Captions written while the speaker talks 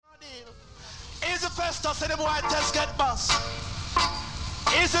manifesto, say the boy test get bust.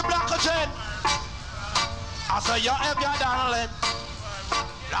 Easy black jet. I say you have your darling.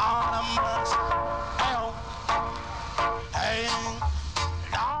 Lord of mercy. Hey,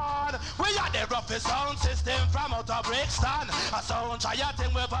 Lord, we are the roughest sound system from out of Brixton. A sound giant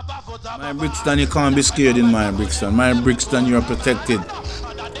thing with Papa foot up. My Brixton, you can't be scared in my Brixton. My Brixton, you're protected.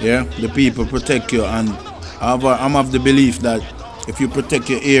 Yeah, the people protect you, and I'm of the belief that if you protect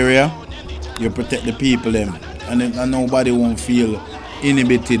your area, you protect the people them, and nobody won't feel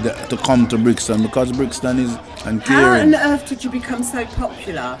inhibited to come to Brixton because Brixton is and caring. How on earth did you become so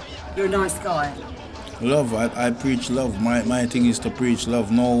popular? You're a nice guy. Love, I preach love. My thing is to preach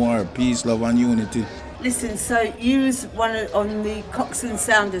love, no war, peace, love and unity. Listen, so you was on the Christened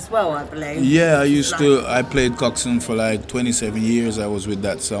Sound as well, I believe. Yeah, I played Christened for like 27 years. I was with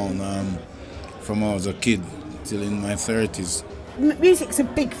that sound from I was a kid till in my 30s. Music's a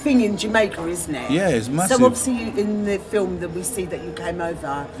big thing in Jamaica, isn't it? Yeah, it's massive. So obviously in the film that we see that you came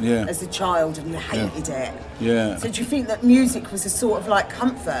over as a child and you hated it. Yeah. So do you think that music was a sort of like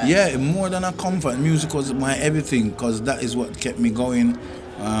comfort? Yeah, more than a comfort. Music was my everything because that is what kept me going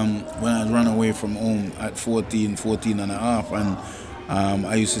when I ran away from home at 14 and a half, and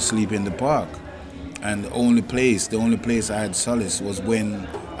I used to sleep in the park. And the only place I had solace was when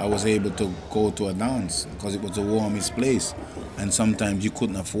I was able to go to a dance because it was the warmest place. And sometimes you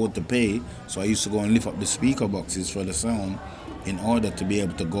couldn't afford to pay, so I used to go and lift up the speaker boxes for the sound in order to be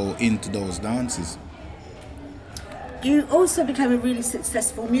able to go into those dances. You also became a really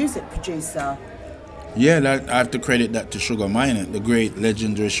successful music producer. Yeah, I have to credit that to Sugar Minott, the great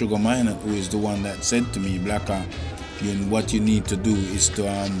legendary Sugar Minott, who is the one that said to me, Blacka, what you need to do is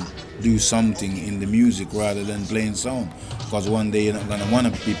to do something in the music rather than playing sound, because one day you're not going to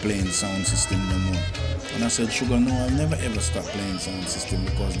want to be playing sound system no more. And I said, Sugar, no, I'll never ever stop playing sound system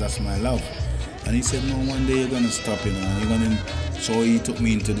because that's my love. And he said, no, one day you're going to stop, and you're going to... So he took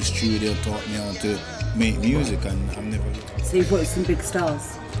me into the studio, taught me how to make music, and I've never... So you've worked with some big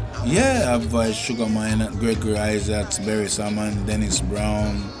stars? Yeah, I've voiced Sugar Minott, Gregory Isaacs, Barry Salmon, Dennis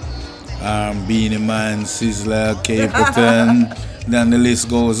Brown, Beanie Man, Sizzler, Capleton, then the list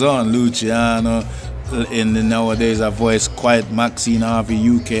goes on, Luciano. In the nowadays, I've voiced quite Maxine Harvey,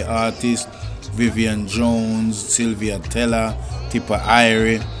 UK artist, Vivian Jones, Sylvia Teller, Tipper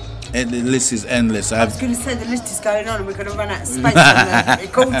Irie, and the list is endless. I was going to say the list is going on and we're going to run out of space on the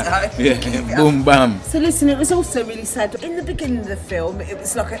recorder. Yeah, boom, bam. So listen, it was also really sad. In the beginning of the film, it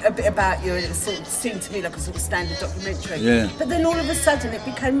was like a bit about you and it sort of seemed to me like a sort of standard documentary. Yeah. But then all of a sudden it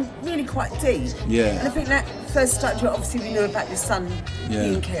became really quite deep. Yeah. And I think that first started, obviously we knew about your son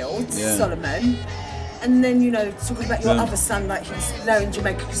being killed, Solomon. And then, talking about your other son, like he's now in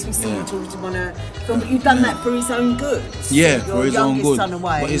Jamaica because we see you talking on a film, but you've done that for his own good. Yeah, for his own good. Son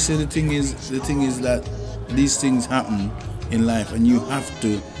away. But you see, the thing is that these things happen in life, and you have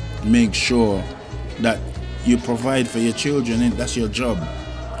to make sure that you provide for your children, and that's your job.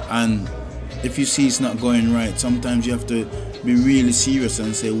 And if you see it's not going right, sometimes you have to be really serious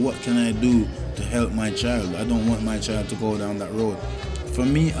and say, what can I do to help my child? I don't want my child to go down that road. For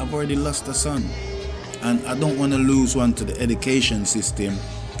me, I've already lost a son. And I don't want to lose one to the education system.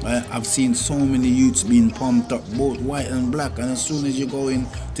 I've seen so many youths being pumped up, both white and black, and as soon as you go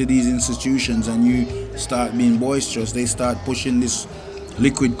into these institutions and you start being boisterous, they start pushing this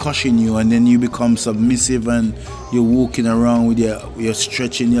liquid kush in you, and then you become submissive and you're walking around with you're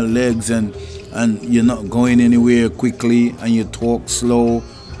stretching your legs and you're not going anywhere quickly, and you talk slow,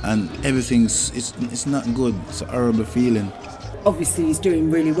 and it's not good. It's a horrible feeling. Obviously, he's doing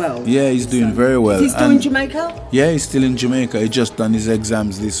really well. Yeah, he's doing very well. He's still in Jamaica? Yeah, he's still in Jamaica. He just done his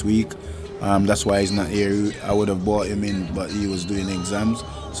exams this week. That's why he's not here. I would have brought him in, but he was doing exams.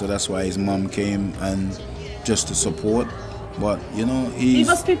 So that's why his mum came and just to support. But, he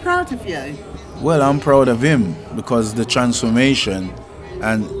must be proud of you. Well, I'm proud of him because the transformation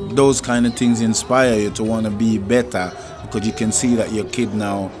and those kind of things inspire you to want to be better, because you can see that your kid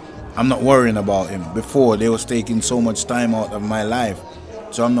now, I'm not worrying about him. Before, they was taking so much time out of my life,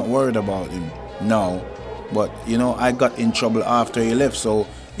 so I'm not worried about him now. But, I got in trouble after he left, so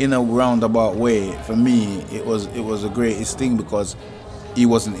in a roundabout way, for me, it was the greatest thing because he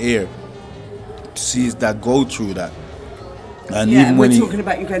wasn't here to see his dad go through that. And even when talking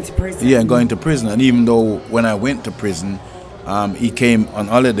about you going to prison. Yeah, going to prison. And even though when I went to prison, he came on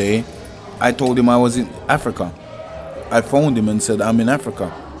holiday, I told him I was in Africa. I phoned him and said, I'm in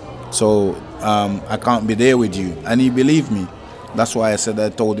Africa. So I can't be there with you. And he believed me. That's why I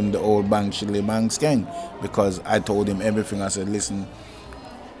told him the old bang shilly bang skeng, because I told him everything. I said, listen,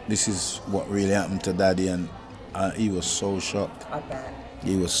 this is what really happened to Daddy, and he was so shocked. I bet.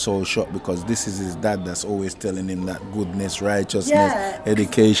 He was so shocked because this is his dad that's always telling him that goodness, righteousness,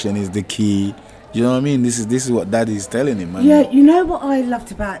 education is the key. You know what I mean? This is what daddy's telling him. Man. Yeah, you know what I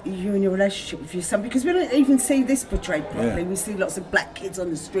loved about you and your relationship with your son, because we don't even see this portrayed properly. We see lots of black kids on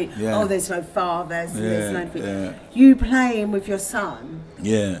the street. Oh, there's no fathers, there's no... You playing with your son.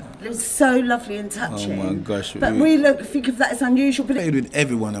 Yeah. It was so lovely and touching. Oh my gosh. But think of that as unusual. But I played with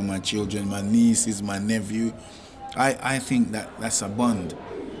every one of my children, my nieces, my nephew. I think that's a bond.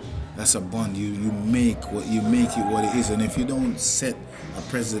 That's a bond. You make it what it is. And if you don't set a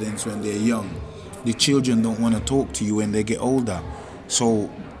precedence when they're young, the children don't want to talk to you when they get older. So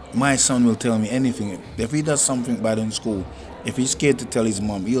my son will tell me anything. If he does something bad in school, if he's scared to tell his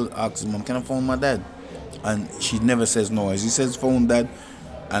mom, he'll ask his mom, can I phone my dad? And she never says no. As he says, phone dad,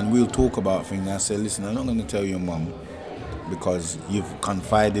 and we'll talk about things. I say, listen, I'm not going to tell your mom because you've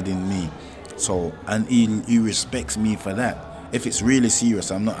confided in me. So, and he respects me for that. If it's really serious,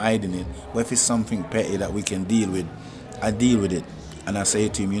 I'm not hiding it. But if it's something petty that we can deal with, I deal with it. And I say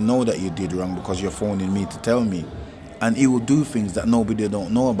to him, you know that you did wrong because you're phoning me to tell me. And he will do things that nobody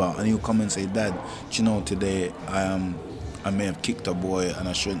don't know about. And he'll come and say, Dad, do you know, today I may have kicked a boy and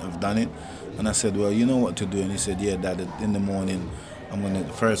I shouldn't have done it. And I said, well, you know what to do. And he said, yeah, Dad, in the morning,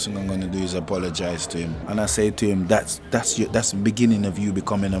 the first thing I'm going to do is apologize to him. And I say to him, that's the beginning of you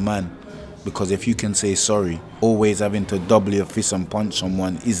becoming a man. Because if you can say sorry, always having to double your fist and punch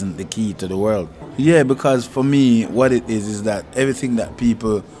someone isn't the key to the world. Yeah, because for me, what it is that everything that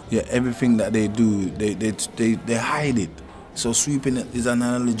people, everything that they do, they hide it. So sweeping is an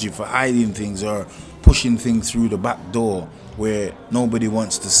analogy for hiding things or pushing things through the back door where nobody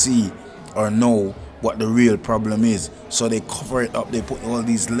wants to see or know what the real problem is. So they cover it up, they put all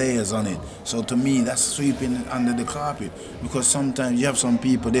these layers on it. So to me, that's sweeping it under the carpet. Because sometimes you have some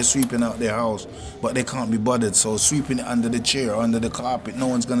people, they're sweeping out their house, but they can't be bothered. So sweeping it under the chair or under the carpet, no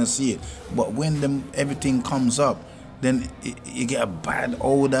one's gonna see it. But when everything comes up, then you get a bad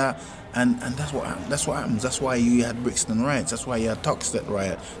odor, and that's what happens. That's why you had Brixton riots. That's why you had Toxteth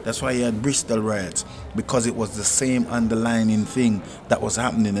riot. That's why you had Bristol riots, because it was the same underlying thing that was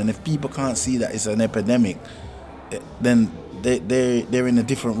happening. And if people can't see that it's an epidemic, then they're in a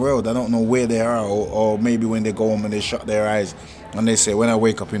different world. I don't know where they are, or maybe when they go home and they shut their eyes and they say, when I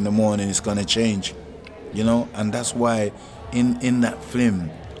wake up in the morning, it's gonna change, you know. And that's why in that film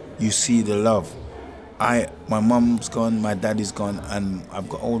you see the love. My mom's gone, my daddy's gone, and I've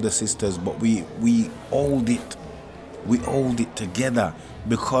got older sisters, but we hold it. We hold it together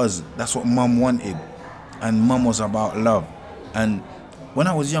because that's what mom wanted. And mom was about love. And when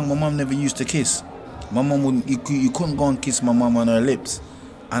I was young, my mom never used to kiss. My mom wouldn't, you couldn't go and kiss my mom on her lips.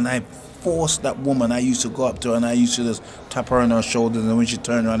 And I forced that woman. I used to go up to her and I used to just tap her on her shoulders, and when she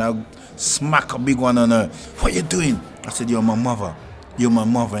turned around, I'd smack a big one on her. What you doing? I said, you're my mother. You're my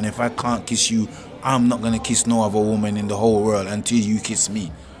mother, and if I can't kiss you, I'm not going to kiss no other woman in the whole world until you kiss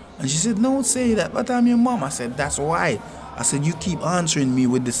me. And she said, don't say that, but I'm your mom. I said, that's why. I said, you keep answering me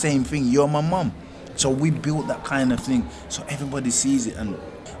with the same thing. You're my mom. So we built that kind of thing so everybody sees it, and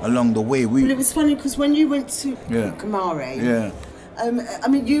along the way Well, it was funny because when you went to Kamari, I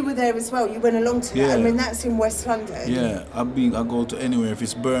mean, you were there as well. You went along to that. I mean, that's in West London. Yeah, I go to anywhere. If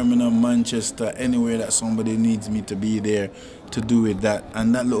it's Birmingham, Manchester, anywhere that somebody needs me to be there to do with that.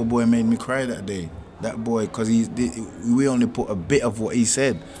 And that little boy made me cry that day. That boy, because we only put a bit of what he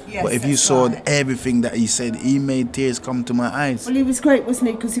said. Yes, but if you saw everything that he said, he made tears come to my eyes. Well, he was great, wasn't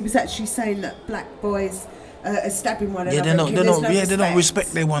he? Because he was actually saying that black boys are stabbing one another. They don't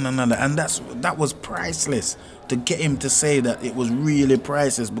respect one another, and that was priceless. To get him to say that, it was really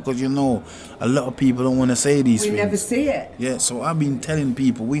priceless, because you know a lot of people don't want to say these things. We never see it. Yeah, so I've been telling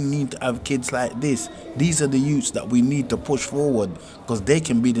people we need to have kids like this. These are the youths that we need to push forward, because they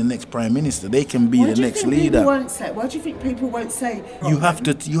can be the next prime minister. They can be the next leader. Why do you think people won't say? You have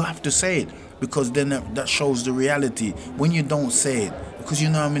to say it, because then that shows the reality. When you don't say it, because you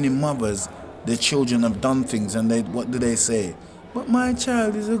know how many mothers, their children have done things, and what do they say? But my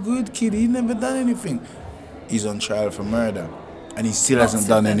child is a good kid. He never done anything. He's on trial for murder, and he still hasn't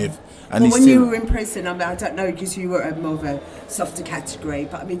done anything. And when you were in prison, I mean, I don't know, because you were more of a softer category,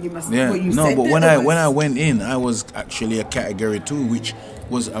 but I mean, you must. Yeah, when I went in, I was actually a category 2, which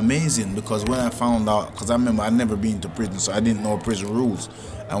was amazing, because when I found out, because I remember I'd never been to prison, so I didn't know prison rules.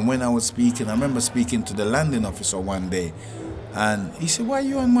 And when I was speaking, I remember speaking to the landing officer one day, and he said, "Why are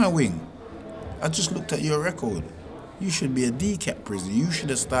you on my wing? I just looked at your record. You should be a D-cap prisoner. You should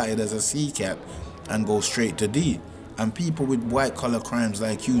have started as a C-cap and go straight to D. And people with white-collar crimes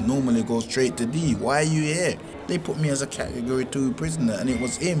like you normally go straight to D. Why are you here?" They put me as a category 2 prisoner, and it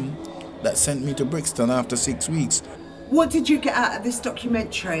was him that sent me to Brixton after 6 weeks. What did you get out of this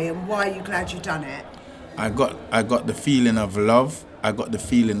documentary, and why are you glad you done it? I got the feeling of love. I got the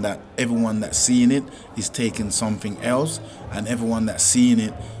feeling that everyone that's seeing it is taking something else, and everyone that's seeing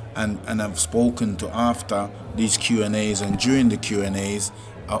it, and I've spoken to after these Q&As and during the Q&As,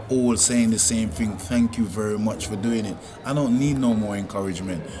 are all saying the same thing. Thank you very much for doing it. I don't need no more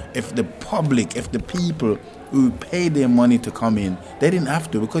encouragement. If the public, if the people who paid their money to come in, they didn't have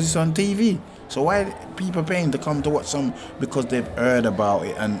to because it's on TV. So why are people paying to come to watch some? Because they've heard about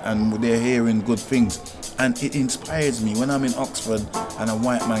it and they're hearing good things. And it inspires me when I'm in Oxford and a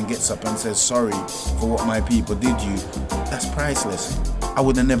white man gets up and says sorry for what my people did you. That's priceless. I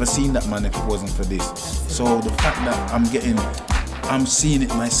would have never seen that man if it wasn't for this. So the fact that I'm seeing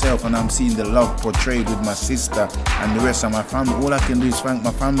it myself, and I'm seeing the love portrayed with my sister and the rest of my family. All I can do is thank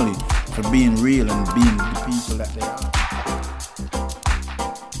my family for being real and being the people that they are.